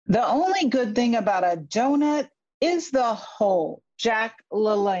The only good thing about a donut is the hole. Jack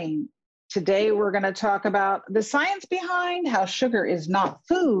LaLanne. Today, we're going to talk about the science behind how sugar is not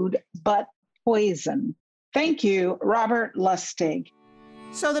food, but poison. Thank you, Robert Lustig.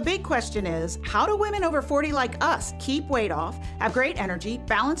 So the big question is, how do women over 40 like us keep weight off, have great energy,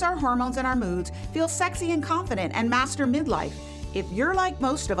 balance our hormones and our moods, feel sexy and confident, and master midlife? If you're like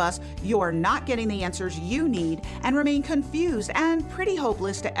most of us, you're not getting the answers you need and remain confused and pretty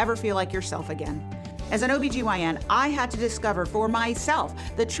hopeless to ever feel like yourself again. As an OBGYN, I had to discover for myself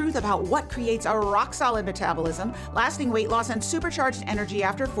the truth about what creates a rock-solid metabolism, lasting weight loss, and supercharged energy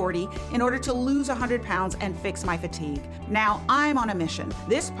after 40 in order to lose 100 pounds and fix my fatigue. Now I'm on a mission.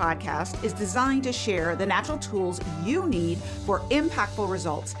 This podcast is designed to share the natural tools you need for impactful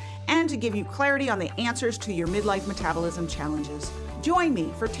results and to give you clarity on the answers to your midlife metabolism challenges. Join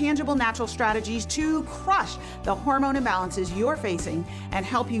me for tangible natural strategies to crush the hormone imbalances you're facing and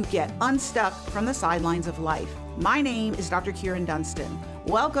help you get unstuck from the sidelines of life. My name is Dr. Kyrin Dunston.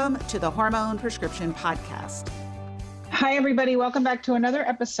 Welcome to the Hormone Prescription Podcast. Hi, everybody. Welcome back to another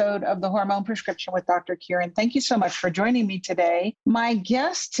episode of the Hormone Prescription with Dr. Kyrin. Thank you so much for joining me today. My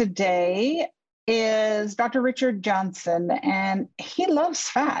guest today is Dr. Richard Johnson, and he loves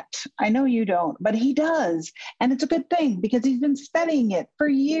fat. I know you don't, but he does. And it's a good thing because he's been studying it for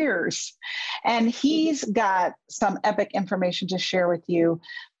years. And he's got some epic information to share with you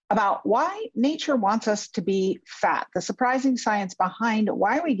about why nature wants us to be fat, the surprising science behind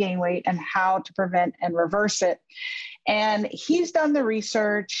why we gain weight and how to prevent and reverse it. And he's done the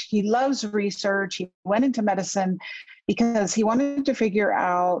research. He loves research. He went into medicine because he wanted to figure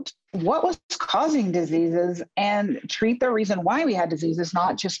out what was causing diseases and treat the reason why we had diseases,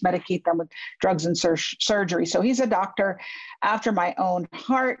 not just medicate them with drugs and surgery. So he's a doctor after my own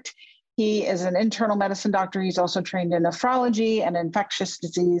heart. He is an internal medicine doctor. He's also trained in nephrology and infectious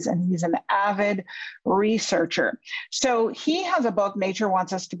disease, and he's an avid researcher. So he has a book, Nature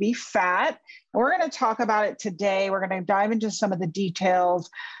Wants Us to Be Fat. And we're going to talk about it today. We're going to dive into some of the details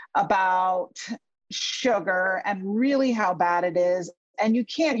about sugar and really how bad it is. And you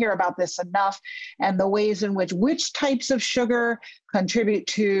can't hear about this enough, and the ways in which types of sugar contribute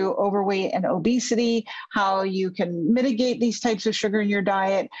to overweight and obesity, how you can mitigate these types of sugar in your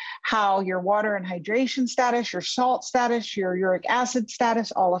diet, how your water and hydration status, your salt status, your uric acid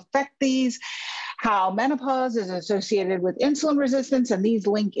status all affect these, how menopause is associated with insulin resistance, and these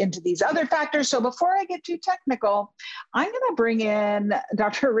link into these other factors. So before I get too technical, I'm going to bring in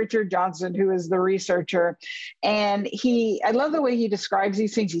Dr. Richard Johnson, who is the researcher. And I love the way he describes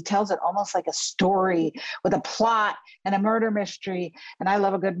these things. He tells it almost like a story with a plot and a murder mystery. And I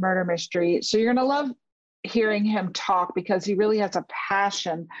love a good murder mystery. So you're going to love hearing him talk because he really has a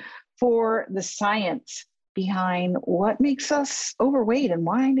passion for the science behind what makes us overweight and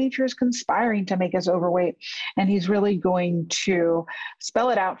why nature is conspiring to make us overweight. And he's really going to spell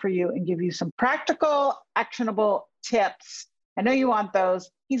it out for you and give you some practical, actionable tips. I know you want those.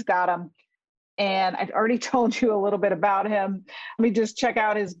 He's got them. And I've already told you a little bit about him. Let me just check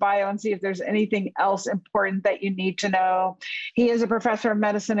out his bio and see if there's anything else important that you need to know. He is a professor of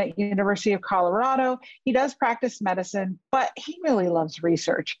medicine at University of Colorado. He does practice medicine, but he really loves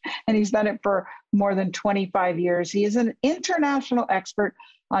research, and he's done it for more than 25 years. He is an international expert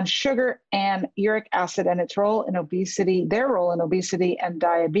on sugar and uric acid and their role in obesity and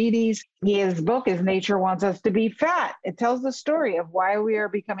diabetes. His book is Nature Wants Us to Be Fat. It tells the story of why we are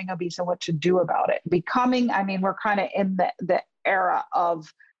becoming obese and what to do about it. We're kind of in the era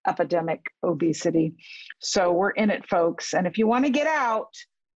of epidemic obesity. So we're in it, folks. And if you want to get out,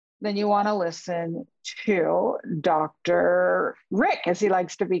 then you want to listen to Dr. Rick, as he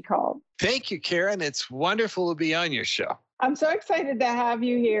likes to be called. Thank you, Kyrin. It's wonderful to be on your show. I'm so excited to have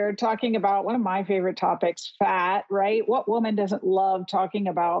you here talking about one of my favorite topics, fat, right? What woman doesn't love talking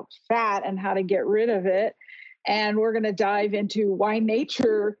about fat and how to get rid of it? And we're going to dive into why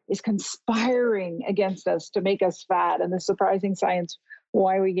nature is conspiring against us to make us fat and the surprising science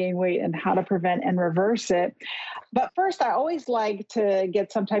why we gain weight and how to prevent and reverse it. But first, I always like to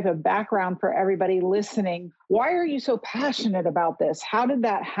get some type of background for everybody listening. Why are you so passionate about this? How did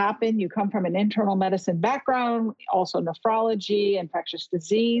that happen? You come from an internal medicine background, also nephrology, infectious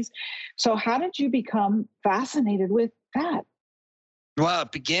disease. So how did you become fascinated with fat? Well,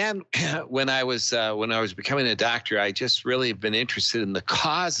 it began when I was becoming a doctor. I just really have been interested in the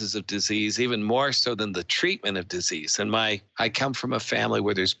causes of disease, even more so than the treatment of disease. And I come from a family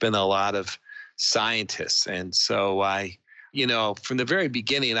where there's been a lot of scientists. And so from the very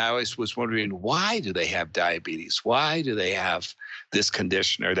beginning, I always was wondering, why do they have diabetes? Why do they have this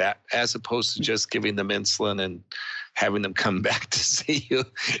condition or that, as opposed to just giving them insulin and having them come back to see you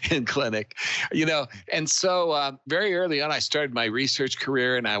in clinic, And so very early on, I started my research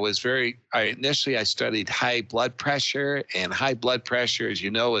career, and initially I studied high blood pressure, and high blood pressure, as you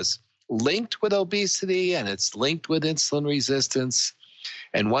know, is linked with obesity and it's linked with insulin resistance.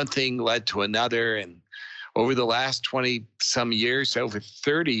 And one thing led to another. And over the last 20 some years, over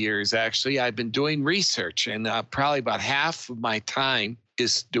 30 years, actually, I've been doing research, and probably about half of my time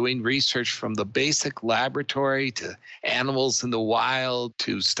is doing research from the basic laboratory to animals in the wild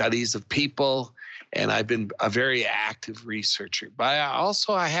to studies of people. And I've been a very active researcher. But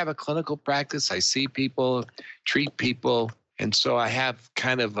I have a clinical practice. I see people, treat people. And so I have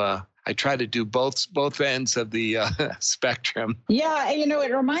I try to do both ends of the spectrum. Yeah,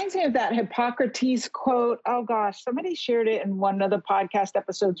 it reminds me of that Hippocrates quote. Oh gosh, somebody shared it in one of the podcast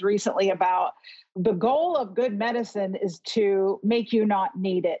episodes recently about the goal of good medicine is to make you not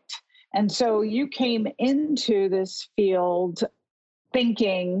need it. And so you came into this field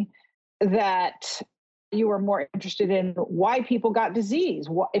thinking that you were more interested in why people got disease.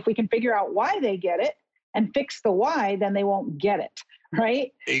 If we can figure out why they get it and fix the why, then they won't get it.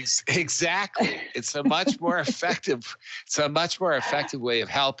 Right? Exactly. It's a much more effective way of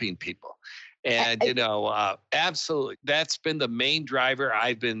helping people. And, absolutely, that's been the main driver.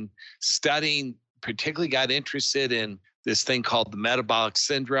 I've been studying, particularly got interested in this thing called the metabolic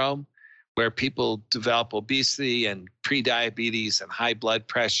syndrome, where people develop obesity and prediabetes and high blood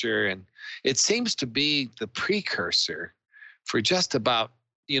pressure. And it seems to be the precursor for just about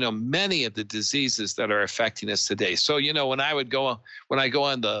many of the diseases that are affecting us today. So, when I go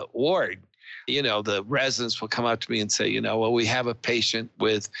on the ward, the residents will come up to me and say, well, we have a patient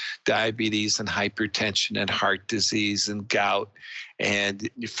with diabetes and hypertension and heart disease and gout and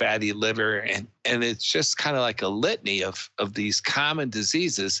fatty liver. And it's just kind of like a litany of these common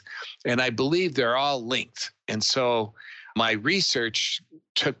diseases. And I believe they're all linked. And so my research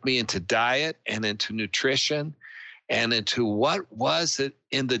took me into diet and into nutrition and into what was it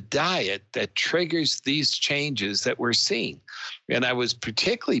in the diet that triggers these changes that we're seeing. And I was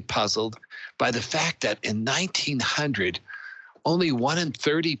particularly puzzled by the fact that in 1900, only 1 in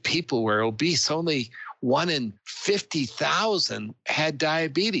 30 people were obese. Only 1 in 50,000 had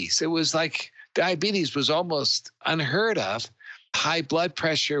diabetes. It was like diabetes was almost unheard of. High blood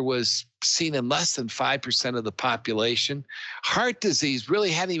pressure was seen in less than 5% of the population. Heart disease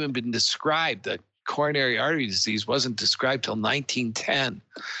really hadn't even been described. The coronary artery disease wasn't described till 1910.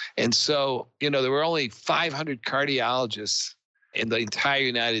 And so, there were only 500 cardiologists in the entire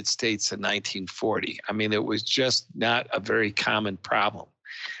United States in 1940. I mean, it was just not a very common problem.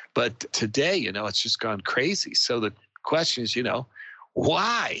 But today, it's just gone crazy. So the question is,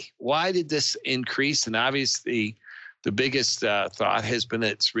 why? Why did this increase? And obviously, the biggest thought has been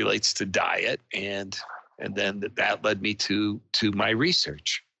it relates to diet. And then that led me to my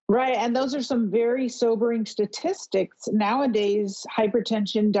research. Right. And those are some very sobering statistics. Nowadays,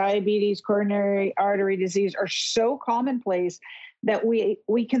 hypertension, diabetes, coronary artery disease are so commonplace that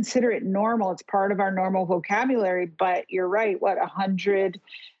we consider it normal. It's part of our normal vocabulary. But you're right.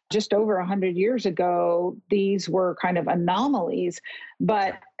 Just over 100 years ago, these were kind of anomalies,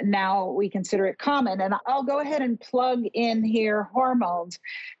 but now we consider it common. And I'll go ahead and plug in here hormones,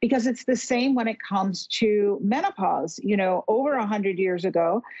 because it's the same when it comes to menopause. Over 100 years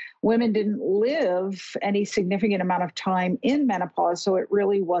ago, women didn't live any significant amount of time in menopause, so it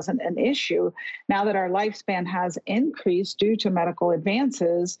really wasn't an issue. Now that our lifespan has increased due to medical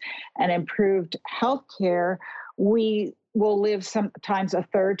advances and improved healthcare, we will live sometimes a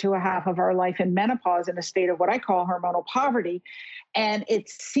third to a half of our life in menopause in a state of what I call hormonal poverty. And it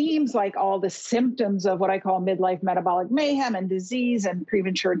seems like all the symptoms of what I call midlife metabolic mayhem and disease and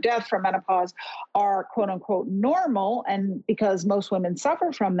premature death from menopause are quote unquote normal, and because most women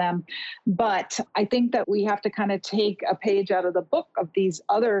suffer from them. But I think that we have to kind of take a page out of the book of these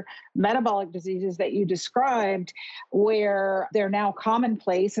other metabolic diseases that you described, where they're now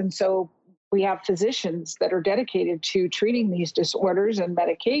commonplace. And so we have physicians that are dedicated to treating these disorders and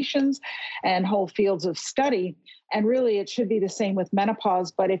medications and whole fields of study. And really, it should be the same with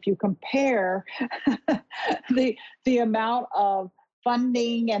menopause. But if you compare the amount of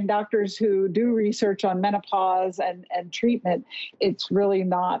funding and doctors who do research on menopause and treatment, it's really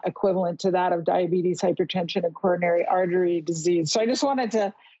not equivalent to that of diabetes, hypertension, and coronary artery disease. So I just wanted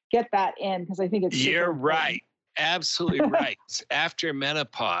to get that in because I think it's super important. Right. Absolutely right. After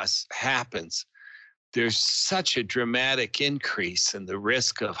menopause happens, there's such a dramatic increase in the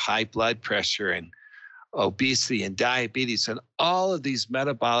risk of high blood pressure and obesity and diabetes, and all of these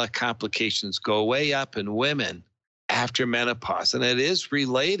metabolic complications go way up in women after menopause. And it is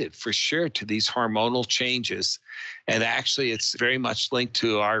related for sure to these hormonal changes. And actually, it's very much linked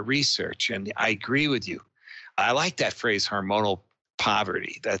to our research. And I agree with you. I like that phrase, hormonal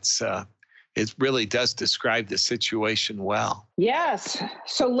poverty. It really does describe the situation well. Yes.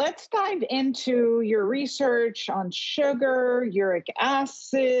 So let's dive into your research on sugar, uric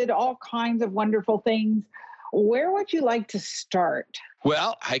acid, all kinds of wonderful things. Where would you like to start?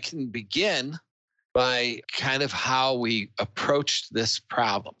 Well, I can begin by kind of how we approached this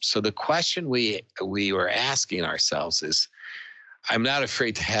problem. So the question we were asking ourselves is, I'm not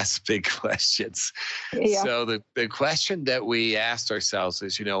afraid to ask big questions. Yeah. So the question that we asked ourselves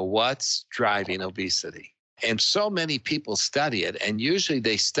is, what's driving obesity? And so many people study it, and usually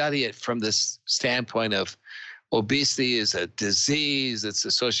they study it from this standpoint of obesity is a disease, it's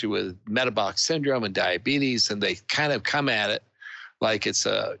associated with metabolic syndrome and diabetes, and they kind of come at it like it's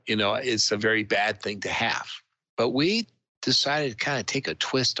a very bad thing to have. But we decided to kind of take a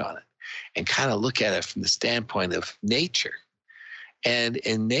twist on it and kind of look at it from the standpoint of nature. And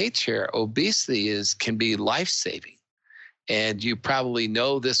in nature, obesity can be life-saving. And you probably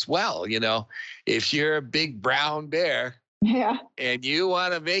know this well. If you're a big brown bear and you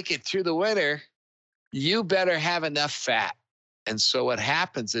want to make it through the winter, you better have enough fat. And so what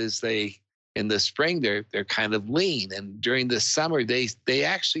happens is in the spring, they're kind of lean. And during the summer, they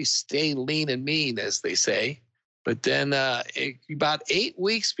actually stay lean and mean, as they say. But then about 8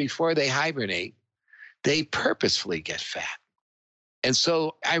 weeks before they hibernate, they purposefully get fat. And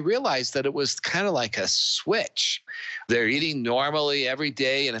so I realized that it was kind of like a switch. They're eating normally every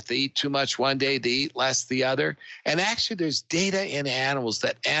day, and if they eat too much one day, they eat less the other. And actually, there's data in animals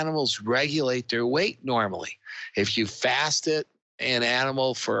that animals regulate their weight normally. If you fast an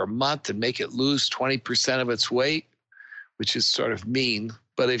animal for a month and make it lose 20% of its weight, which is sort of mean,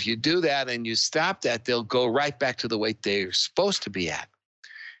 but if you do that and you stop that, they'll go right back to the weight they're supposed to be at.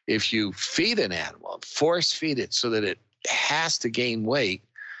 If you feed an animal, force feed it so that it has to gain weight,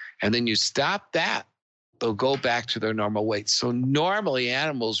 and then you stop that, they'll go back to their normal weight. So normally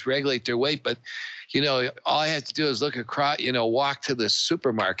animals regulate their weight, but all I have to do is look across, walk to the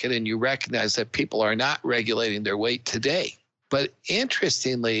supermarket, and you recognize that people are not regulating their weight today. But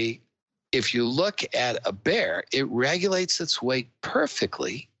interestingly, if you look at a bear, it regulates its weight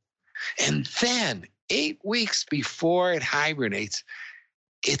perfectly. And then 8 weeks before it hibernates,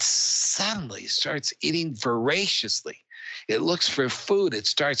 it suddenly starts eating voraciously. It looks for food. It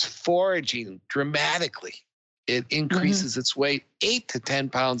starts foraging dramatically. It increases its weight 8 to 10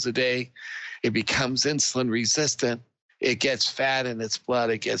 pounds a day. It becomes insulin resistant. It gets fat in its blood.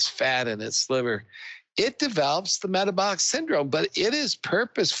 It gets fat in its liver. It develops the metabolic syndrome, but it is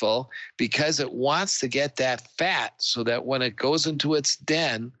purposeful because it wants to get that fat so that when it goes into its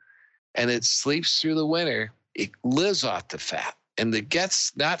den and it sleeps through the winter, it lives off the fat. And it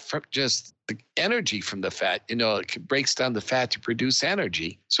gets not from just the energy from the fat, it breaks down the fat to produce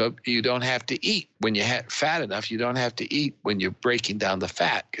energy. So you don't have to eat. When you have fat enough, you don't have to eat when you're breaking down the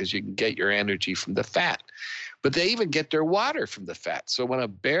fat because you can get your energy from the fat. But they even get their water from the fat. So when a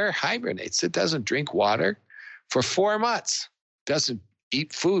bear hibernates, it doesn't drink water for 4 months, doesn't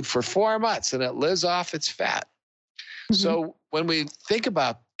eat food for 4 months, and it lives off its fat. So when we think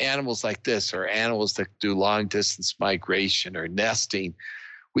about animals like this, or animals that do long distance migration or nesting,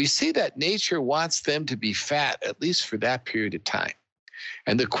 we see that nature wants them to be fat, at least for that period of time.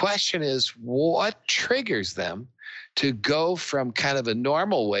 And the question is, what triggers them to go from kind of a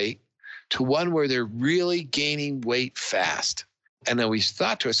normal weight to one where they're really gaining weight fast? And then we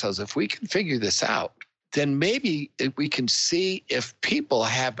thought to ourselves, if we can figure this out, then maybe we can see if people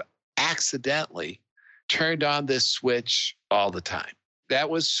have accidentally turned on this switch all the time. That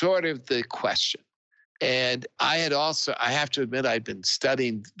was sort of the question. And I have to admit, I'd been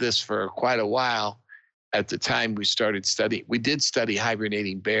studying this for quite a while. At the time we did study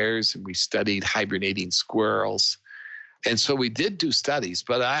hibernating bears, and we studied hibernating squirrels. And so we did do studies,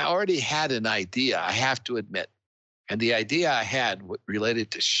 but I already had an idea, I have to admit. And the idea I had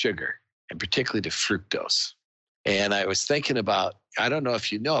related to sugar, and particularly to fructose. And I was thinking about, I don't know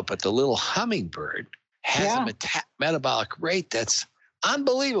if you know it, but the little hummingbird has a metabolic rate that's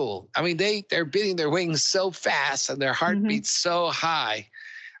unbelievable. I mean, they're beating their wings so fast and their heart beats so high.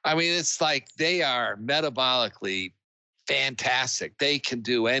 I mean, it's like they are metabolically fantastic. They can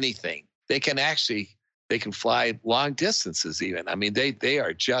do anything. They can fly long distances even. I mean, they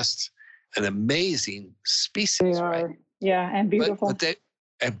are just an amazing species, right? Yeah, and beautiful.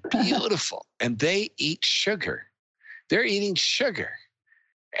 And beautiful. And they eat sugar. They're eating sugar.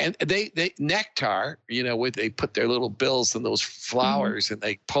 And they nectar, they put their little bills in those flowers and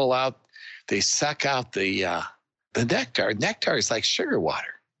they suck out the the nectar. Nectar is like sugar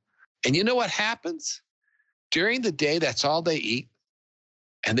water. And you know what happens? During the day, that's all they eat.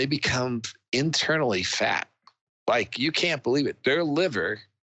 And they become internally fat. Like, you can't believe it. Their liver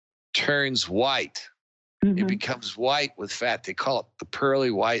turns white. It becomes white with fat. They call it the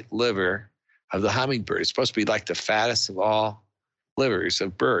pearly white liver of the hummingbird. It's supposed to be like the fattest of all livers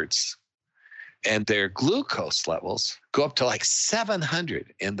of birds. And their glucose levels go up to like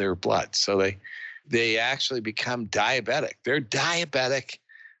 700 in their blood. So they actually become diabetic. They're diabetic,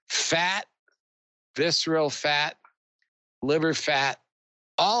 fat, visceral fat, liver fat,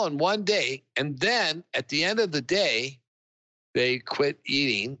 all in one day. And then at the end of the day, they quit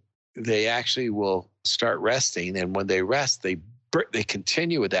eating. They actually will start resting. And when they rest, they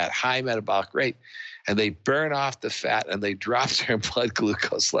continue with that high metabolic rate, and they burn off the fat, and they drop their blood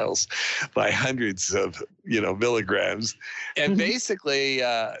glucose levels by hundreds of milligrams. And basically,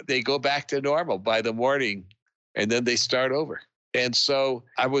 they go back to normal by the morning, and then they start over. And so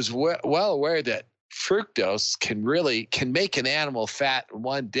I was well aware that fructose can make an animal fat in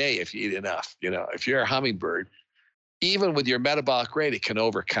one day if you eat enough. If you're a hummingbird, even with your metabolic rate, it can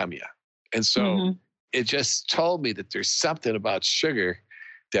overcome you. And so it just told me that there's something about sugar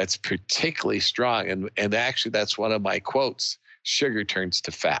that's particularly strong. And actually, that's one of my quotes: sugar turns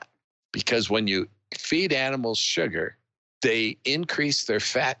to fat. Because when you feed animals sugar, they increase their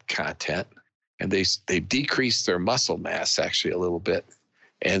fat content, and they decrease their muscle mass actually a little bit.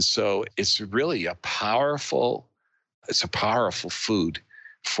 And so it's really a powerful food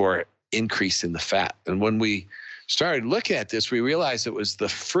for increasing the fat. And when we started looking at this, we realized it was the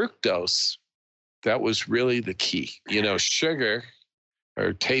fructose that was really the key. Sugar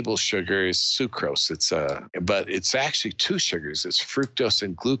or table sugar is sucrose. But it's actually two sugars. It's fructose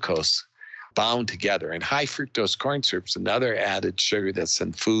and glucose bound together. And high fructose corn syrup is another added sugar that's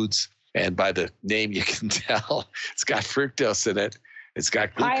in foods. And by the name, you can tell it's got fructose in it. It's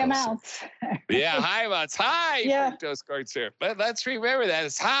got glucose. High amounts. High amounts. High fructose corn syrup. But let's remember that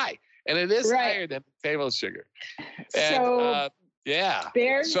it's high. And it is higher than table sugar. And,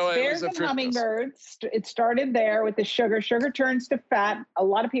 Bears and hummingbirds, it started there with the sugar. Sugar turns to fat. A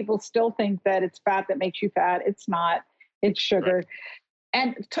lot of people still think that it's fat that makes you fat. It's not. It's sugar. Right.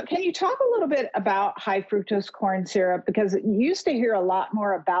 And can you talk a little bit about high fructose corn syrup? Because you used to hear a lot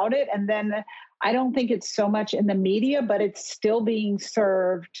more about it. And then I don't think it's so much in the media, but it's still being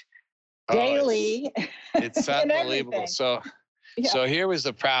served daily. It's unbelievable. So here was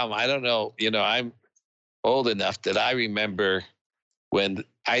the problem. I don't know, I'm old enough that I remember when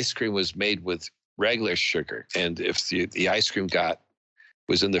ice cream was made with regular sugar. And if the ice cream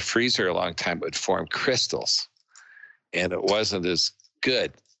was in the freezer a long time, it would form crystals. And it wasn't as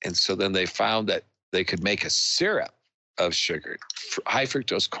good. And so then they found that they could make a syrup of sugar. High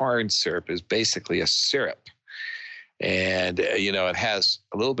fructose corn syrup is basically a syrup. And, it has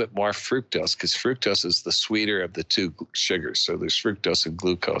a little bit more fructose, because fructose is the sweeter of the two sugars. So there's fructose and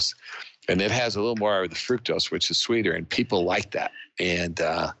glucose. And it has a little more of the fructose, which is sweeter. And people like that. And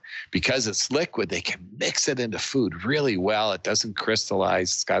because it's liquid, they can mix it into food really well. It doesn't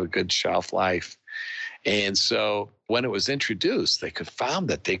crystallize. It's got a good shelf life. And so when it was introduced, they found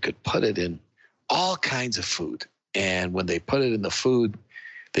that they could put it in all kinds of food. And when they put it in the food,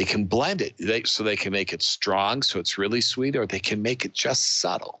 they can blend it so they can make it strong, so it's really sweet, or they can make it just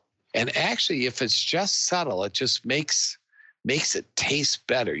subtle. And actually, if it's just subtle, it just makes it taste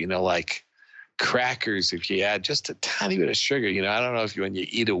better. Like crackers, if you add just a tiny bit of sugar, I don't know if when you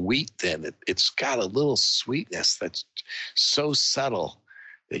eat a wheat thin, it's got a little sweetness that's so subtle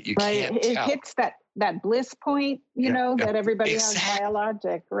that you can't tell. It hits that bliss point, that everybody has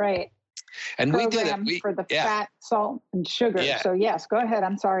biologic, right? And we did it for the fat, salt, and sugar. Yeah. So yes, go ahead.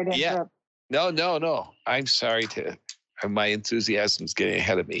 I'm sorry to interrupt. No. I'm sorry my enthusiasm's getting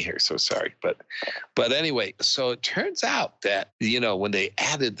ahead of me here. So sorry. But anyway, so it turns out that, when they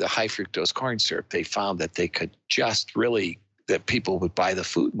added the high fructose corn syrup, they found that they could that people would buy the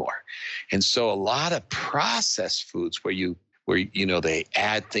food more. And so a lot of processed foods where they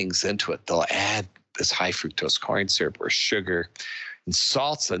add things into it, they'll add this high fructose corn syrup or sugar, and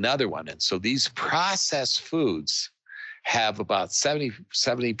salt's another one. And so these processed foods have about 70%,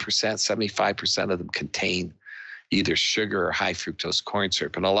 75% of them contain either sugar or high fructose corn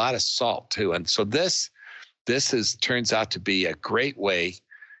syrup, and a lot of salt too. And so this turns out to be a great way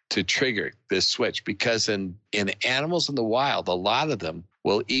to trigger this switch, because in animals in the wild, a lot of them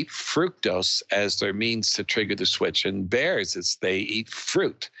will eat fructose as their means to trigger the switch. In bears, they eat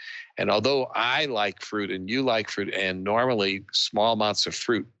fruit. And although I like fruit and you like fruit, and normally small amounts of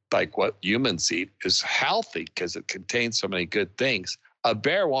fruit, like what humans eat, is healthy because it contains so many good things, a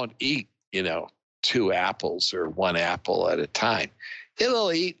bear won't eat, 2 apples or 1 apple at a time.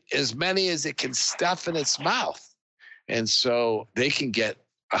 It'll eat as many as it can stuff in its mouth. And so they can get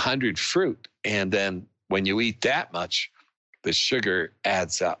 100 fruit. And then when you eat that much, the sugar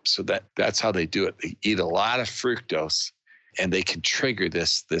adds up. So that's how they do it. They eat a lot of fructose and they can trigger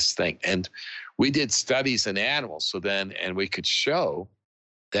this thing. And we did studies in animals. And we could show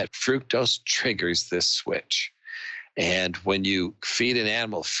that fructose triggers this switch. And when you feed an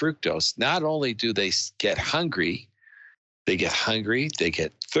animal fructose, not only do they get hungry, they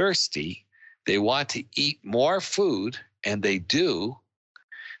get thirsty, they want to eat more food, and they do.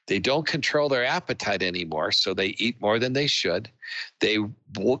 They don't control their appetite anymore, so they eat more than they should. They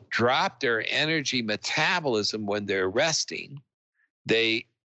will drop their energy metabolism when they're resting. They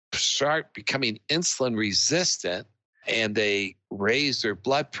start becoming insulin resistant, and they raise their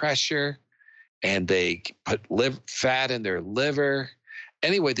blood pressure, and they put fat in their liver.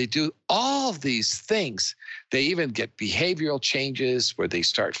 Anyway, they do all of these things. They even get behavioral changes where they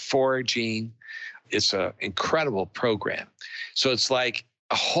start foraging. It's an incredible program. So it's like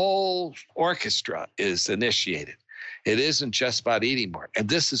a whole orchestra is initiated. It isn't just about eating more. And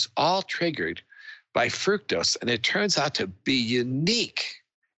this is all triggered by fructose. And it turns out to be unique.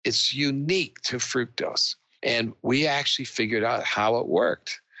 It's unique to fructose. And we actually figured out how it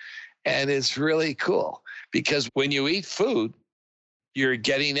worked. And it's really cool because when you eat food, you're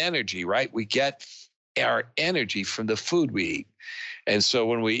getting energy, right? We get our energy from the food we eat. And so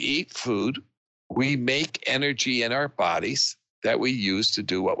when we eat food, we make energy in our bodies that we use to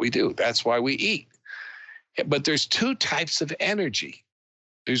do what we do. That's why we eat. But there's 2 types of energy.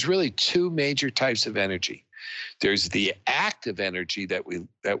 There's really 2 major types of energy. There's the active energy that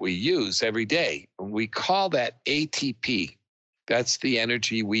we use every day. And we call that ATP. That's the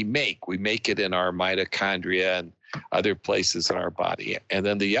energy we make. We make it in our mitochondria and other places in our body. And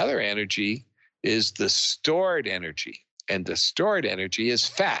then the other energy is the stored energy. And the stored energy is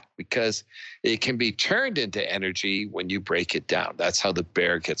fat because it can be turned into energy when you break it down. That's how the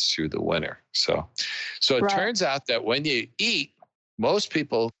bear gets through the winter. So it turns out that when you eat, most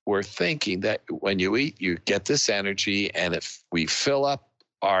people were thinking that when you eat, you get this energy. And if we fill up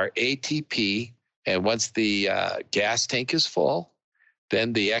our ATP, and once the gas tank is full,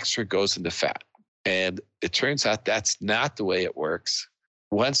 then the extra goes into fat. And it turns out that's not the way it works.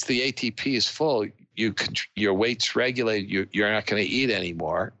 Once the ATP is full, your weight's regulated. You're not going to eat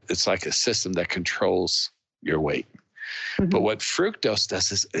anymore. It's like a system that controls your weight. Mm-hmm. But what fructose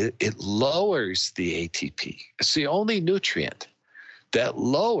does is it lowers the ATP. It's the only nutrient that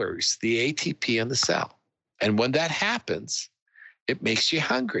lowers the ATP in the cell. And when that happens, it makes you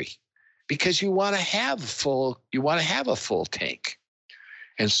hungry because you want to have a full tank.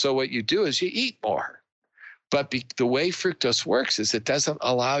 And so what you do is you eat more. But the way fructose works is it doesn't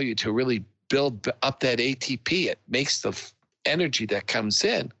allow you to really build up that ATP. It makes the energy that comes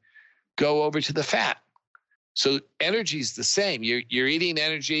in go over to the fat. So energy is the same. You're eating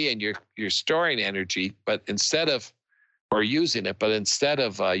energy and you're storing energy, but instead of using it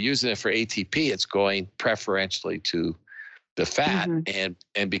using it for ATP, it's going preferentially to the fat. Mm-hmm.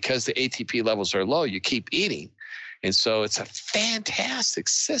 And because the ATP levels are low, you keep eating. And so it's a fantastic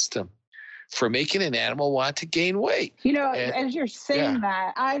system for making an animal want to gain weight. As you're saying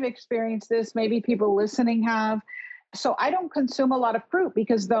that, I've experienced this, maybe people listening have. So I don't consume a lot of fruit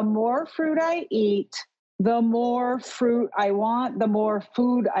because the more fruit I eat, the more fruit I want, the more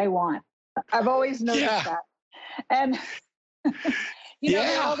food I want. I've always noticed that. And,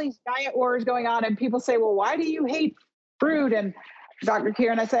 there are all these diet wars going on and people say, well, why do you hate fruit? And Dr.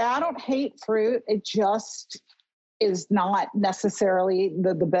 Kieran, I say, I don't hate fruit. It just is not necessarily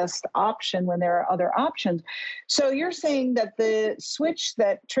the best option when there are other options. So you're saying that the switch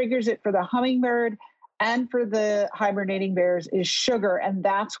that triggers it for the hummingbird and for the hibernating bears is sugar, and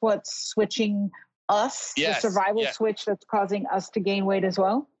that's what's switching us, the survival switch that's causing us to gain weight as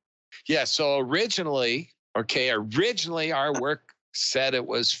well? Yeah, so originally our work said it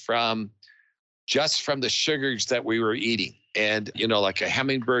was just from the sugars that we were eating. And, like a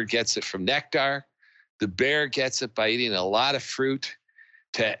hummingbird gets it from nectar, the bear gets it by eating a lot of fruit.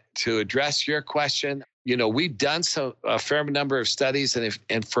 To address your question, we've done a fair number of studies,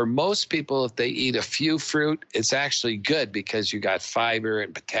 and for most people, if they eat a few fruit, it's actually good because you got fiber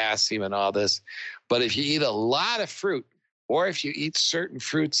and potassium and all this. But if you eat a lot of fruit, or if you eat certain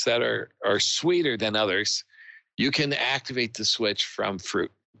fruits that are sweeter than others, you can activate the switch from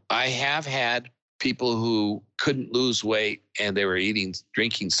fruit. I have had people who couldn't lose weight and they were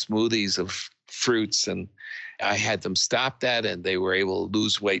drinking smoothies of fruits, and I had them stop that and they were able to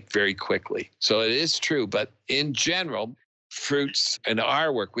lose weight very quickly. So it is true, but in general, fruits. In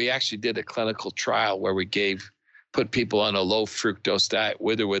our work, we actually did a clinical trial where we put people on a low fructose diet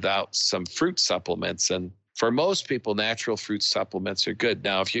with or without some fruit supplements. And for most people, natural fruit supplements are good.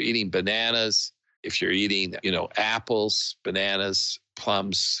 Now, if you're eating bananas, if you're eating, apples, bananas,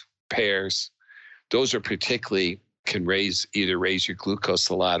 plums, pears, those are particularly can either raise your glucose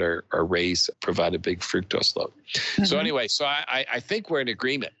a lot or provide a big fructose load. Mm-hmm. So anyway, I think we're in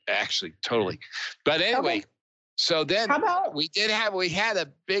agreement, actually, totally. But anyway, okay. So then we had a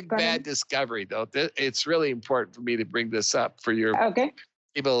big bad discovery, though. It's really important for me to bring this up for your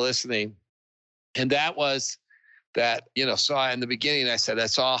people listening. And that was that, so in the beginning I said,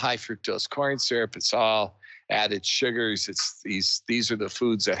 that's all high fructose corn syrup. It's all added sugars. It's these are the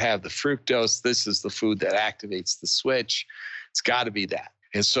foods that have the fructose. This is the food that activates the switch. It's got to be that.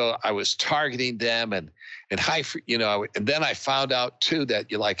 And so I was targeting them and high, and then I found out too that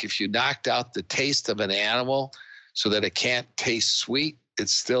if you knocked out the taste of an animal so that it can't taste sweet,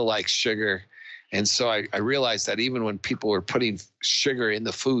 it's still like sugar. And so I realized that even when people were putting sugar in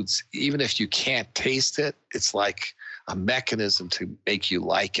the foods, even if you can't taste it, it's like a mechanism to make you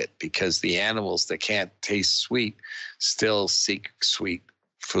like it, because the animals that can't taste sweet still seek sweet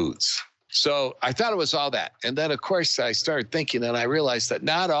foods. So I thought it was all that. And then, of course, I started thinking, and I realized that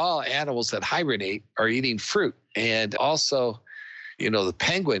not all animals that hibernate are eating fruit. And also, the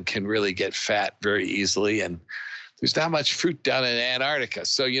penguin can really get fat very easily. And there's not much fruit down in Antarctica.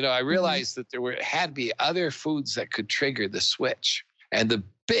 So, I realized that there had to be other foods that could trigger the switch. And the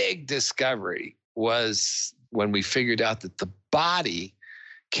big discovery was when we figured out that the body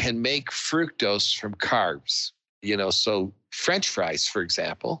can make fructose from carbs. So French fries, for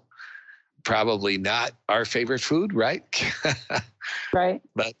example, probably not our favorite food, right? Right.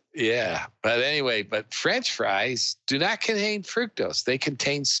 But anyway, French fries do not contain fructose. They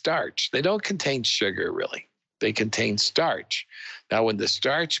contain starch. They don't contain sugar, really. They contain starch. Now, when the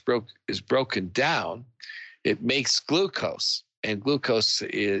starch is broken down, it makes glucose. And glucose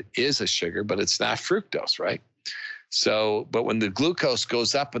is a sugar, but it's not fructose, right? So, but when the glucose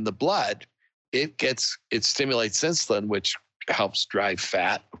goes up in the blood, it stimulates insulin, which helps drive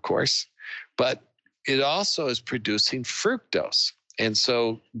fat, of course. But it also is producing fructose. And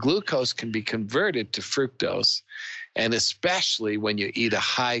so glucose can be converted to fructose. And especially when you eat a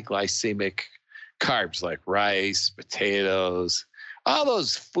high glycemic carbs like rice, potatoes, all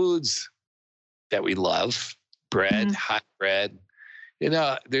those foods that we love, bread, hot bread.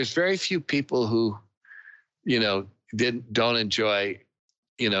 There's very few people who, don't enjoy,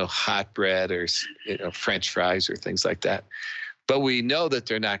 hot bread or, French fries or things like that. But we know that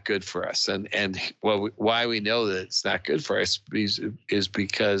they're not good for us. And why we know that it's not good for us is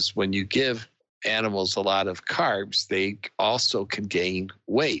because when you give animals a lot of carbs, they also can gain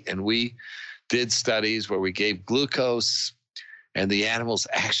weight. And we did studies where we gave glucose and the animals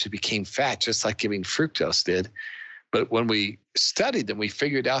actually became fat, just like giving fructose did. But when we studied them, we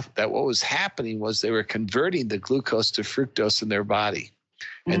figured out that what was happening was they were converting the glucose to fructose in their body.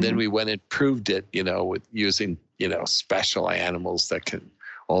 And then we went and proved it, with using, special animals that can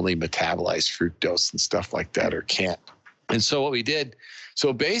only metabolize fructose and stuff like that or can't. And so what we did,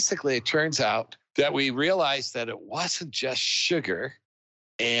 so basically it turns out that we realized that it wasn't just sugar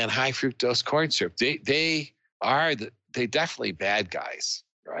and high fructose corn syrup. They definitely bad guys,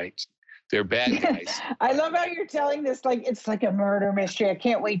 right? They're bad guys. I love how you're telling this like it's like a murder mystery. I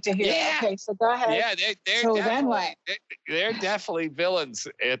can't wait to hear. Yeah. Okay, so go ahead. Yeah, they're so definitely, then what? They're definitely villains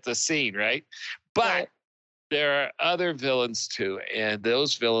at the scene, right? But there are other villains too, and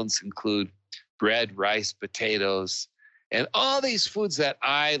those villains include bread, rice, potatoes, and all these foods that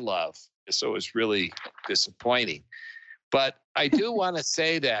I love. So it's really disappointing. But I do want to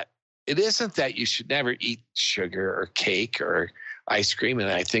say that it isn't that you should never eat sugar or cake or ice cream. And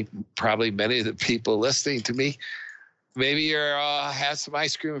I think probably many of the people listening to me, maybe you're have some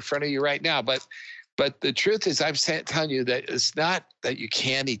ice cream in front of you right now. But the truth is, I'm telling you that it's not that you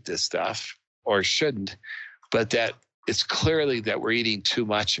can't eat this stuff or shouldn't, but that it's clearly that we're eating too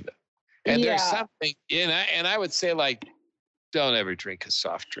much of it. And there's something, and I would say, like, don't ever drink a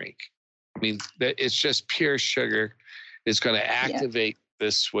soft drink. I mean, it's just pure sugar. It's going to activate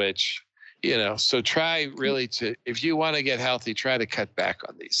this switch. So try really if you want to get healthy, try to cut back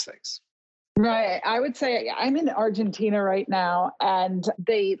on these things. Right. I would say I'm in Argentina right now, and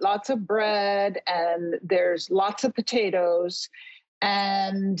they eat lots of bread and there's lots of potatoes,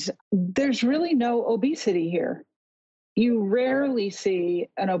 and there's really no obesity here. You rarely see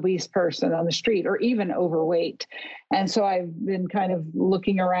an obese person on the street or even overweight. And so I've been kind of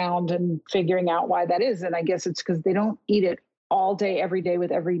looking around and figuring out why that is. And I guess it's because they don't eat it all day, every day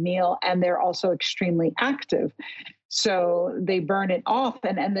with every meal. And they're also extremely active. So they burn it off.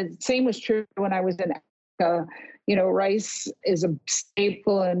 And the same was true when I was in Africa. Rice is a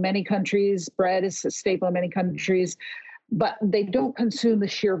staple in many countries. Bread is a staple in many countries, but they don't consume the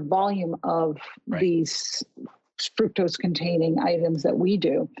sheer volume of these fructose containing items that we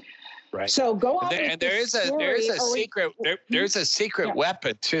do. Right. So go on. And there's a secret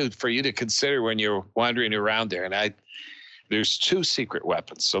weapon too for you to consider when you're wandering around there. And there's 2 secret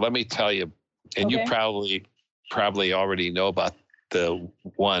weapons. So let me tell you, and you probably already know about the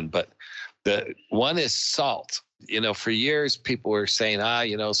one, but the one is salt. For years people were saying,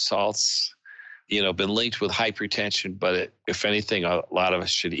 salt's, been linked with hypertension, but if anything, a lot of us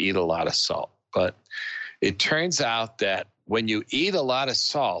should eat a lot of salt. But it turns out that when you eat a lot of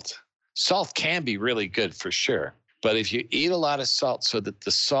salt can be really good for sure. But if you eat a lot of salt so that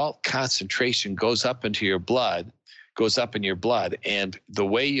the salt concentration goes up in your blood, and the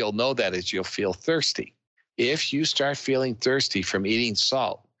way you'll know that is you'll feel thirsty. If you start feeling thirsty from eating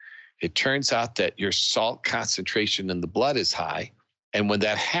salt, it turns out that your salt concentration in the blood is high. And when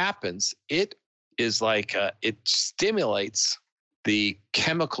that happens, it is like it stimulates the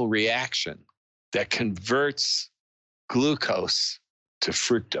chemical reaction that converts glucose to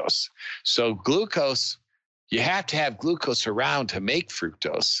fructose. So glucose, you have to have glucose around to make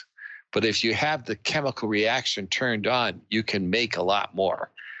fructose. But if you have the chemical reaction turned on, you can make a lot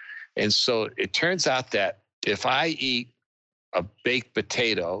more. And so it turns out that if I eat a baked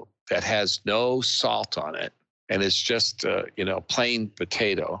potato that has no salt on it, and it's just, plain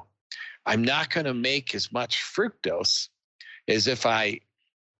potato, I'm not going to make as much fructose as if I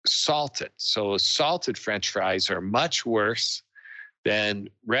salt it. So salted French fries are much worse than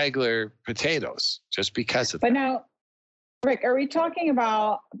regular potatoes just because of that. But now, Rick, are we talking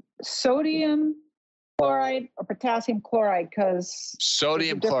about sodium chloride or potassium chloride? Because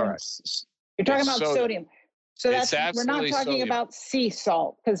sodium chloride. You're talking about sodium. So we're not talking sodium. About sea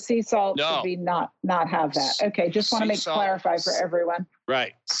salt, because sea salt should be not have that. Okay, just want to clarify for everyone.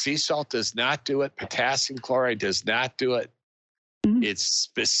 Right. Sea salt does not do it. Potassium chloride does not do it. Mm-hmm. It's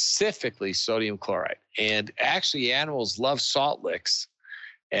specifically sodium chloride. And actually animals love salt licks,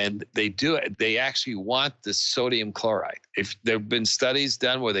 and they do it. They actually want the sodium chloride. If there have been studies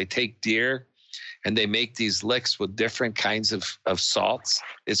done where they take deer and they make these licks with different kinds of salts,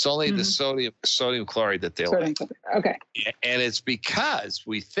 it's only the sodium chloride that they like. Okay. And it's because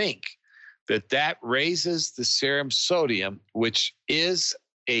we think that raises the serum sodium, which is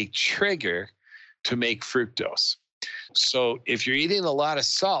a trigger to make fructose. So if you're eating a lot of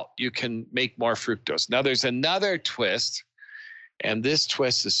salt, you can make more fructose. Now there's another twist, and this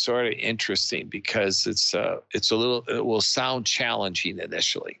twist is sort of interesting because it will sound challenging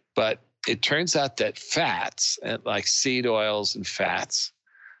initially, but it turns out that fats, like seed oils and fats,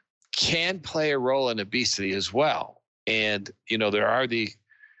 can play a role in obesity as well. And, there are the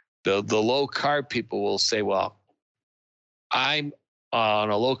low carb people will say, well, I'm on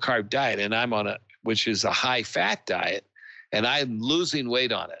a low carb diet and I'm on which is a high fat diet, and I'm losing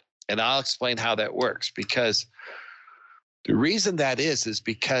weight on it. And I'll explain how that works, because the reason that is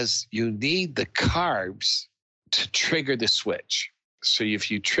because you need the carbs to trigger the switch. So if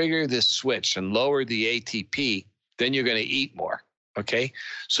you trigger this switch and lower the ATP, then you're going to eat more. Okay.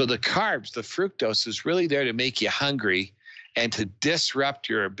 So the carbs, the fructose, is really there to make you hungry and to disrupt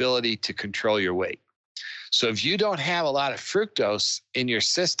your ability to control your weight. So if you don't have a lot of fructose in your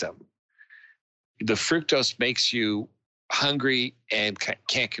system, the fructose makes you hungry and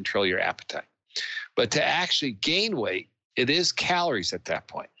can't control your appetite. But to actually gain weight, it is calories at that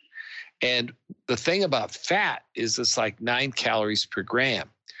point. And the thing about fat is it's like 9 calories per gram.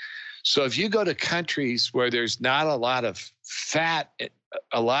 So if you go to countries where there's not a lot of fat in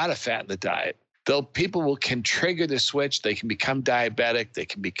the diet, people can trigger the switch. They can become diabetic. They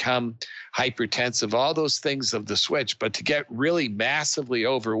can become hypertensive, all those things of the switch. But to get really massively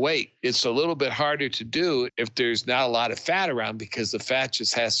overweight, it's a little bit harder to do if there's not a lot of fat around, because the fat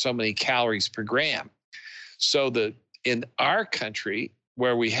just has so many calories per gram. So in our country,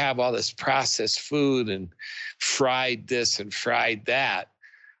 where we have all this processed food and fried this and fried that,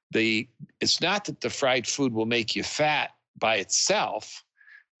 it's not that the fried food will make you fat by itself,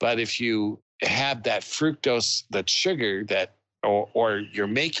 but if you have that fructose, that sugar, or you're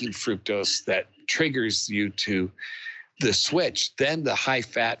making fructose that triggers you to the switch, then the high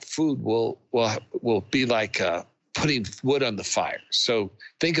fat food will be like putting wood on the fire. So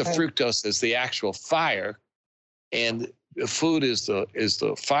think of fructose as the actual fire, and the food is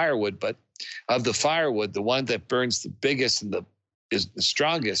the firewood. But of the firewood, the one that burns the biggest and is the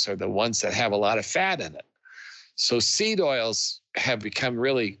strongest are the ones that have a lot of fat in it. So seed oils have become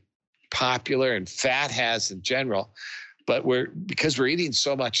really popular and fat has in general. But because we're eating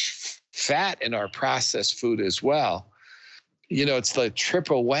so much fat in our processed food as well, it's the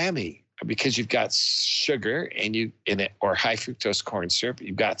triple whammy, because you've got sugar or high fructose corn syrup,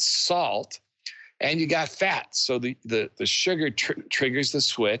 you've got salt, and you got fat. So the sugar triggers the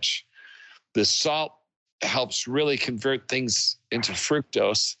switch. The salt helps really convert things into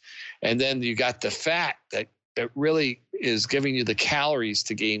fructose. And then you got the fat that really is giving you the calories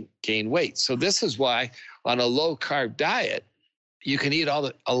to gain weight. So this is why on a low carb diet, you can eat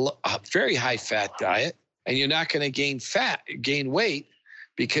a very high fat diet, and you're not going to gain weight,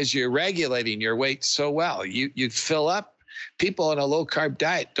 because you're regulating your weight so well. You fill up. People on a low carb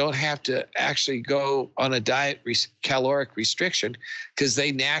diet don't have to actually go on a diet caloric restriction, because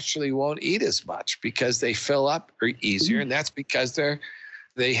they naturally won't eat as much, because they fill up easier. And that's because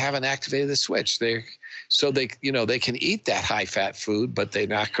they haven't activated the switch. They can eat that high fat food, but they're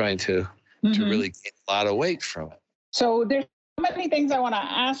not going to really gain a lot of weight from it. So there's so many things I want to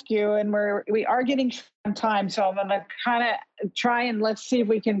ask you, and we are getting on time. So I'm going to kind of try and let's see if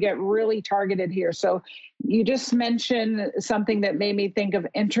we can get really targeted here. So you just mentioned something that made me think of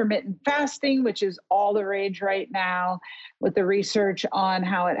intermittent fasting, which is all the rage right now with the research on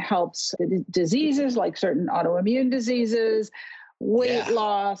how it helps diseases like certain autoimmune diseases, weight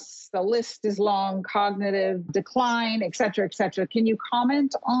loss, the list is long, cognitive decline, et cetera, et cetera. Can you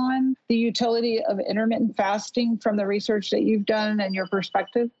comment on the utility of intermittent fasting from the research that you've done and your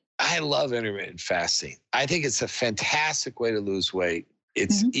perspective? I love intermittent fasting. I think it's a fantastic way to lose weight.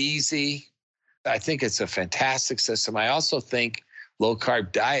 It's easy. I think it's a fantastic system. I also think low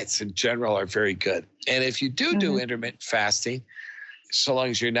carb diets in general are very good. And if you do intermittent fasting, so long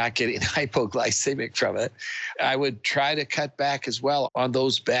as you're not getting hypoglycemic from it, I would try to cut back as well on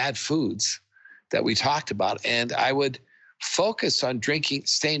those bad foods that we talked about. And I would focus on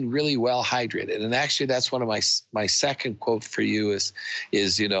staying really well hydrated. And actually, that's one of my second quote for you is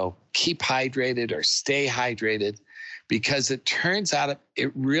keep hydrated or stay hydrated, because it turns out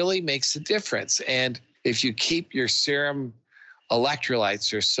it really makes a difference. And if you keep your serum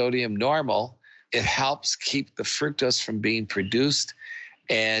electrolytes or sodium normal, it helps keep the fructose from being produced.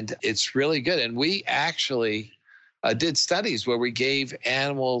 And it's really good. And we actually did studies where we gave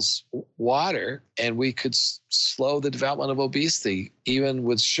animals water, and we could slow the development of obesity, even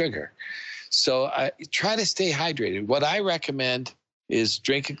with sugar. So I try to stay hydrated. What I recommend is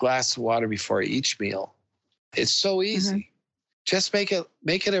drink a glass of water before each meal. It's so easy. Just make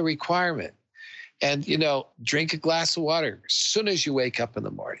it a requirement. And, drink a glass of water as soon as you wake up in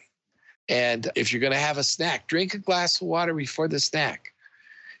the morning. And if you're going to have a snack, drink a glass of water before the snack.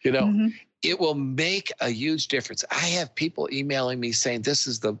 It will make a huge difference. I have people emailing me saying, this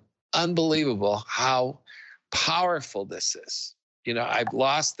is unbelievable how powerful this is. I've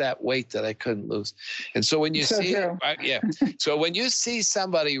lost that weight that I couldn't lose. And so when you so when you see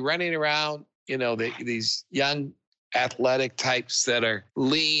somebody running around, these young athletic types that are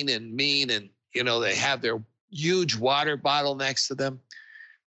lean and mean, and, they have their huge water bottle next to them,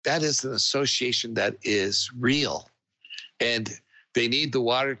 that is an association that is real. And they need the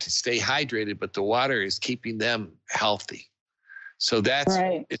water to stay hydrated, but the water is keeping them healthy. So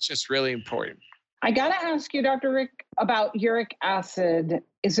it's just really important. I got to ask you, Dr. Rick, about uric acid.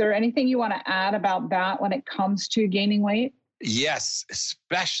 Is there anything you want to add about that when it comes to gaining weight? Yes,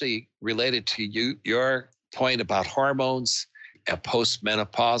 especially related to your point about hormones and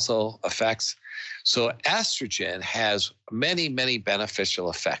postmenopausal effects. So estrogen has many, many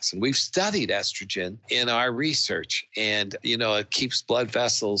beneficial effects. And we've studied estrogen in our research. And, it keeps blood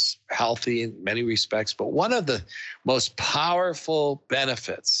vessels healthy in many respects. But one of the most powerful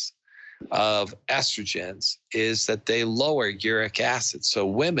benefits of estrogens is that they lower uric acid. So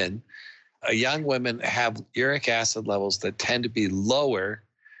young women have uric acid levels that tend to be lower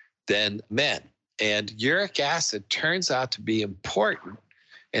than men. And uric acid turns out to be important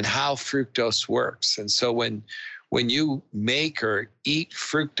in how fructose works. And so when you make or eat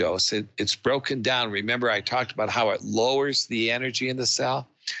fructose, it's broken down. Remember, I talked about how it lowers the energy in the cell.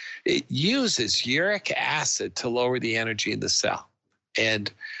 It uses uric acid to lower the energy in the cell.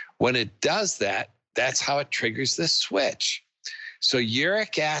 And when it does that, that's how it triggers the switch. So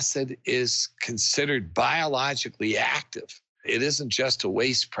uric acid is considered biologically active. It isn't just a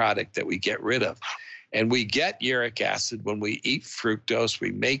waste product that we get rid of. And we get uric acid when we eat fructose.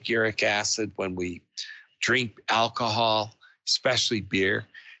 We make uric acid when we drink alcohol, especially beer.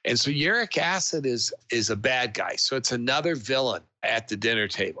 And so uric acid is a bad guy. So it's another villain at the dinner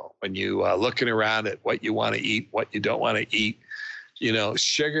table when you looking around at what you want to eat, what you don't want to eat.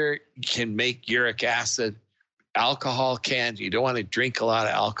 Sugar can make uric acid. Alcohol can. You don't want to drink a lot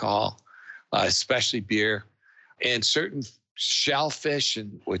of alcohol. especially beer, and certain shellfish,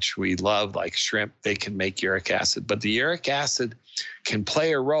 which we love, like shrimp, they can make uric acid. But the uric acid can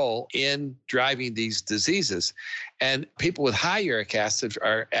play a role in driving these diseases. And people with high uric acid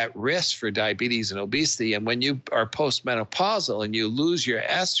are at risk for diabetes and obesity. And when you are postmenopausal and you lose your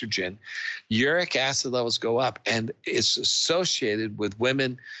estrogen, uric acid levels go up. And it's associated with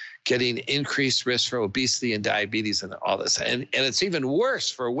women getting increased risk for obesity and diabetes and all this. And it's even worse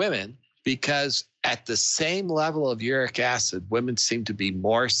for women, because at the same level of uric acid, women seem to be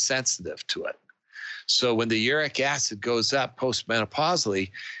more sensitive to it. So when the uric acid goes up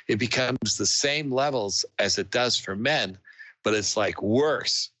postmenopausally, it becomes the same levels as it does for men, but it's like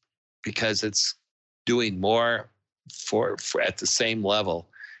worse because it's doing more for at the same level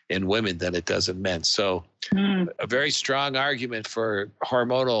in women than it does in men. So a very strong argument for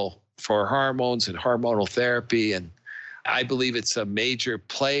hormones and hormonal therapy. And I believe it's a major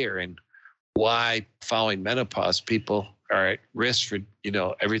player in why following menopause people are at risk for,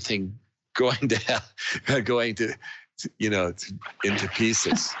 everything going to into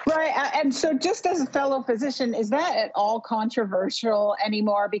pieces. Right. And so just as a fellow physician, is that at all controversial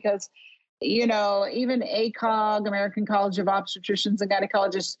anymore? Because, even ACOG, American College of Obstetricians and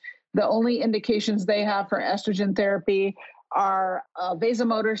Gynecologists, the only indications they have for estrogen therapy are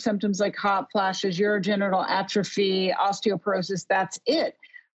vasomotor symptoms like hot flashes, urogenital atrophy, osteoporosis. That's it.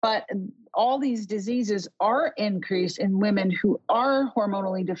 But all these diseases are increased in women who are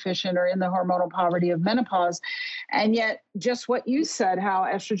hormonally deficient or in the hormonal poverty of menopause. And yet, just what you said, how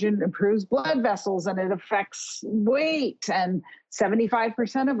estrogen improves blood vessels and it affects weight. And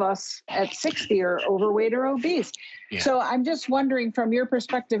 75% of us at 60 are overweight or obese. Yeah. So I'm just wondering, from your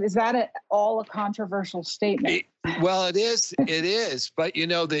perspective, is that at all a controversial statement? Well, it is. It is. But,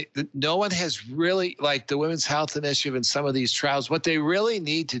 no one has really, like the Women's Health Initiative and some of these trials, what they really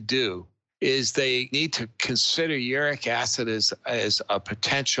need to do is they need to consider uric acid as a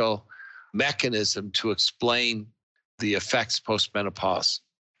potential mechanism to explain the effects postmenopause.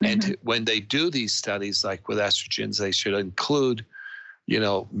 Mm-hmm. And when they do these studies, like with estrogens, they should include,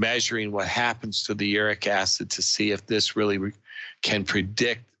 measuring what happens to the uric acid to see if this really can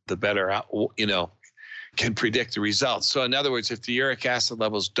predict the can predict the results. So in other words, if the uric acid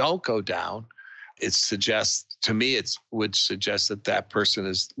levels don't go down, it would suggest that that person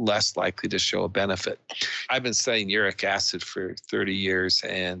is less likely to show a benefit. I've been studying uric acid for 30 years,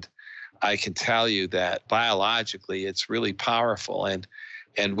 and I can tell you that biologically it's really powerful. And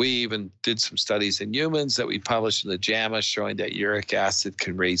we even did some studies in humans that we published in the JAMA showing that uric acid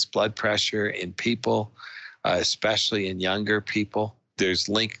can raise blood pressure in people, especially in younger people. There's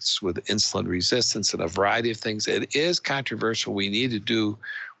links with insulin resistance and a variety of things. It is controversial. We need to do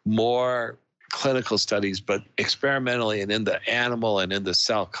more clinical studies, but experimentally and in the animal and in the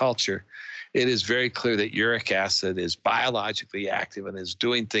cell culture, it is very clear that uric acid is biologically active and is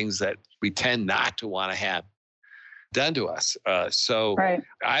doing things that we tend not to want to have done to us. Right.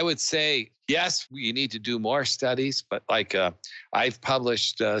 I would say, yes, we need to do more studies, but I've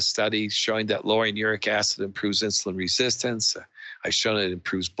published studies showing that lowering uric acid improves insulin resistance. I've shown it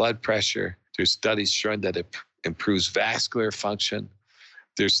improves blood pressure. There's studies showing that it improves vascular function.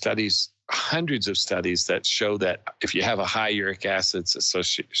 There's hundreds of studies that show that if you have a high uric acid, it's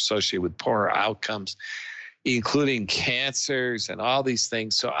associated with poorer outcomes, including cancers and all these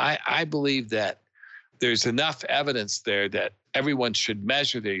things. So I believe that there's enough evidence there that everyone should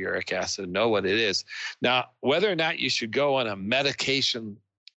measure their uric acid and know what it is. Now, whether or not you should go on a medication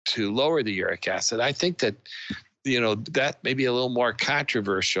to lower the uric acid, I think that, that may be a little more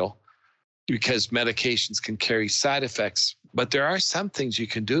controversial because medications can carry side effects. But there are some things you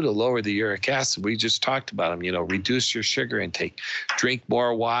can do to lower the uric acid. We just talked about them, reduce your sugar intake, drink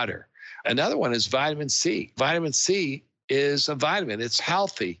more water. Another one is vitamin C. Vitamin C is a vitamin. It's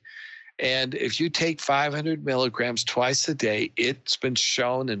healthy. And if you take 500 milligrams twice a day, it's been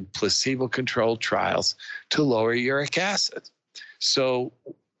shown in placebo-controlled trials to lower uric acid. So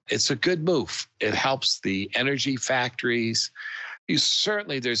it's a good move. It helps the energy factories.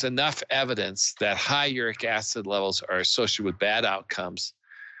 There's enough evidence that high uric acid levels are associated with bad outcomes.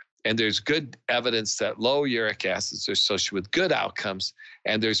 And there's good evidence that low uric acids are associated with good outcomes.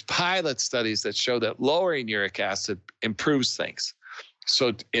 And there's pilot studies that show that lowering uric acid improves things.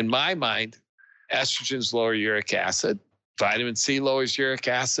 So in my mind, estrogens lower uric acid, vitamin C lowers uric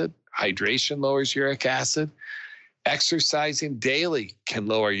acid, hydration lowers uric acid, exercising daily can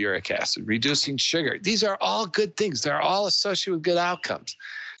lower uric acid, reducing sugar. These are all good things. They're all associated with good outcomes.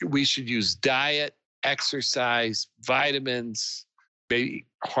 We should use diet, exercise, vitamins, maybe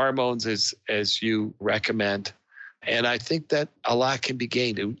hormones as you recommend. And I think that a lot can be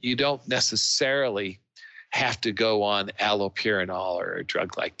gained. You don't necessarily have to go on allopurinol or a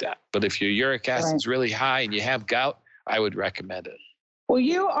drug like that. But if your uric acid is really high and you have gout, I would recommend it. Well,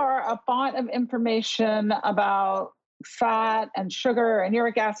 you are a font of information about fat and sugar and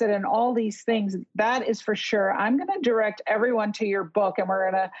uric acid and all these things. That is for sure. I'm going to direct everyone to your book, and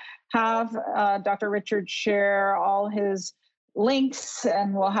we're going to have Dr. Richard share all his links,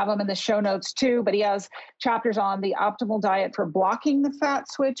 and we'll have them in the show notes too. But he has chapters on the optimal diet for blocking the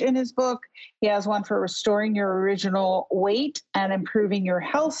fat switch in his book. He has one for restoring your original weight and improving your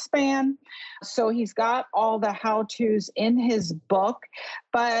health span. So he's got all the how-tos in his book.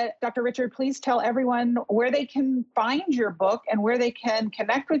 But Dr. Richard, please tell everyone where they can find your book and where they can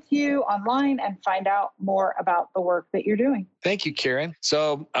connect with you online and find out more about the work that you're doing. Thank you, Karen.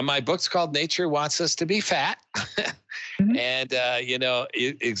 So my book's called Nature Wants Us to Be Fat. Mm-hmm. And,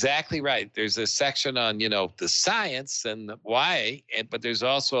 exactly right. There's a section on, the science and why, but there's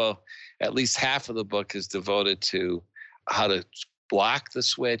also at least half of the book is devoted to how to block the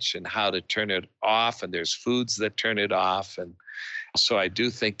switch and how to turn it off. And there's foods that turn it off. And so I do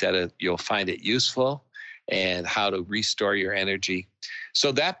think that you'll find it useful, and how to restore your energy.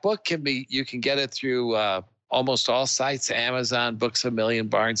 So that book you can get it through almost all sites, Amazon, Books A Million,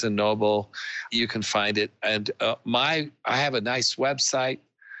 Barnes & Noble. You can find it. And I have a nice website.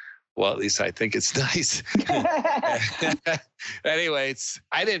 Well, at least I think it's nice. Anyway,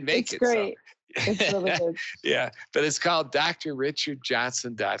 I didn't make it. It's great. So. It's really good. Yeah, but it's called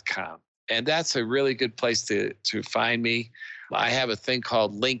drrichardjohnson.com. And that's a really good place to find me. I have a thing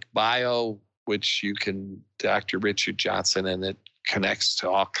called Link Bio, which you can, Dr. Richard Johnson, and it connects to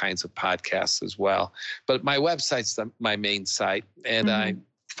all kinds of podcasts as well. But my website's my main site, and I'm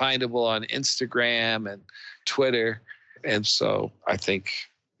findable on Instagram and Twitter. And so I think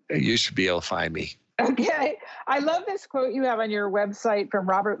you should be able to find me. Okay. I love this quote you have on your website from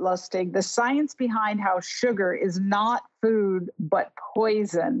Robert Lustig: "The science behind how sugar is not food, but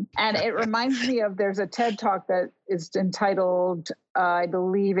poison." And it reminds me of, there's a TED Talk that is entitled, I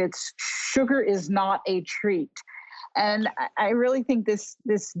believe it's "Sugar is Not a Treat." And I really think this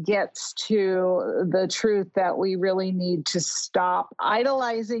gets to the truth that we really need to stop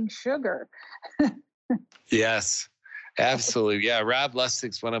idolizing sugar. Yes, absolutely. Yeah, Rob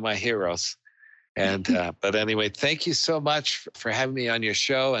Lustig's one of my heroes. And but anyway, thank you so much for having me on your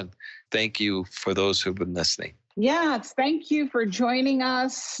show, and thank you for those who've been listening. Yes, thank you for joining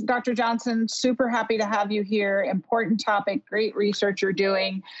us, Dr. Johnson. Super happy to have you here. Important topic, great research you're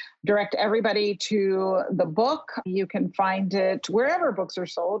doing. Direct everybody to the book. You can find it wherever books are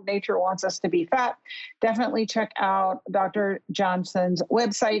sold. Nature Wants Us to Be Fat. Definitely check out Dr. Johnson's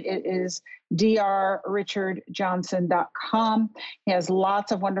website. It is drrichardjohnson.com. He has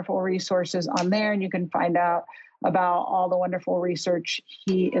lots of wonderful resources on there, and you can find out about all the wonderful research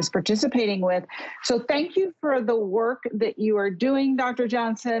he is participating with. So thank you for the work that you are doing, Dr.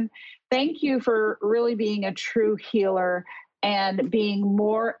 Johnson. Thank you for really being a true healer and being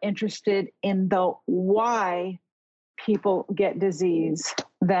more interested in the why people get disease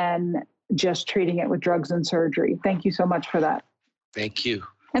than just treating it with drugs and surgery. Thank you so much for that. Thank you.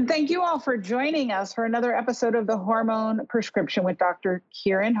 And thank you all for joining us for another episode of The Hormone Prescription with Dr.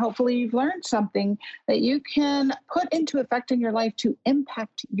 Kieran. Hopefully you've learned something that you can put into effect in your life to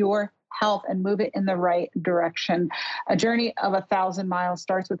impact your health and move it in the right direction. A journey of 1,000 miles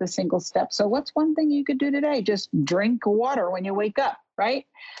starts with a single step. So what's one thing you could do today? Just drink water when you wake up, right?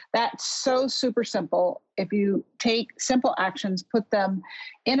 That's so super simple. If you take simple actions, put them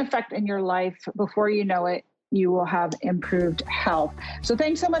in effect in your life, before you know it, you will have improved health. So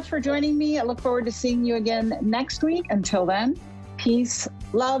thanks so much for joining me. I look forward to seeing you again next week. Until then, peace,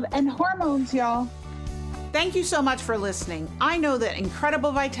 love, and hormones, y'all. Thank you so much for listening. I know that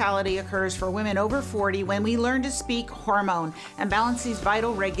incredible vitality occurs for women over 40 when we learn to speak hormone and balance these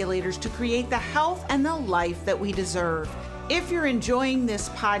vital regulators to create the health and the life that we deserve. If you're enjoying this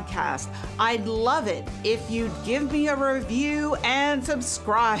podcast, I'd love it if you'd give me a review and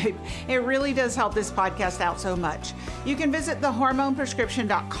subscribe. It really does help this podcast out so much. You can visit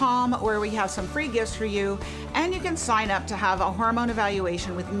thehormoneprescription.com, where we have some free gifts for you, and you can sign up to have a hormone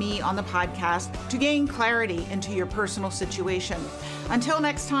evaluation with me on the podcast to gain clarity into your personal situation. Until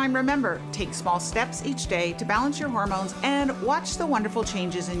next time, remember, take small steps each day to balance your hormones and watch the wonderful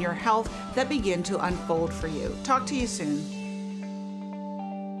changes in your health that begin to unfold for you. Talk to you soon.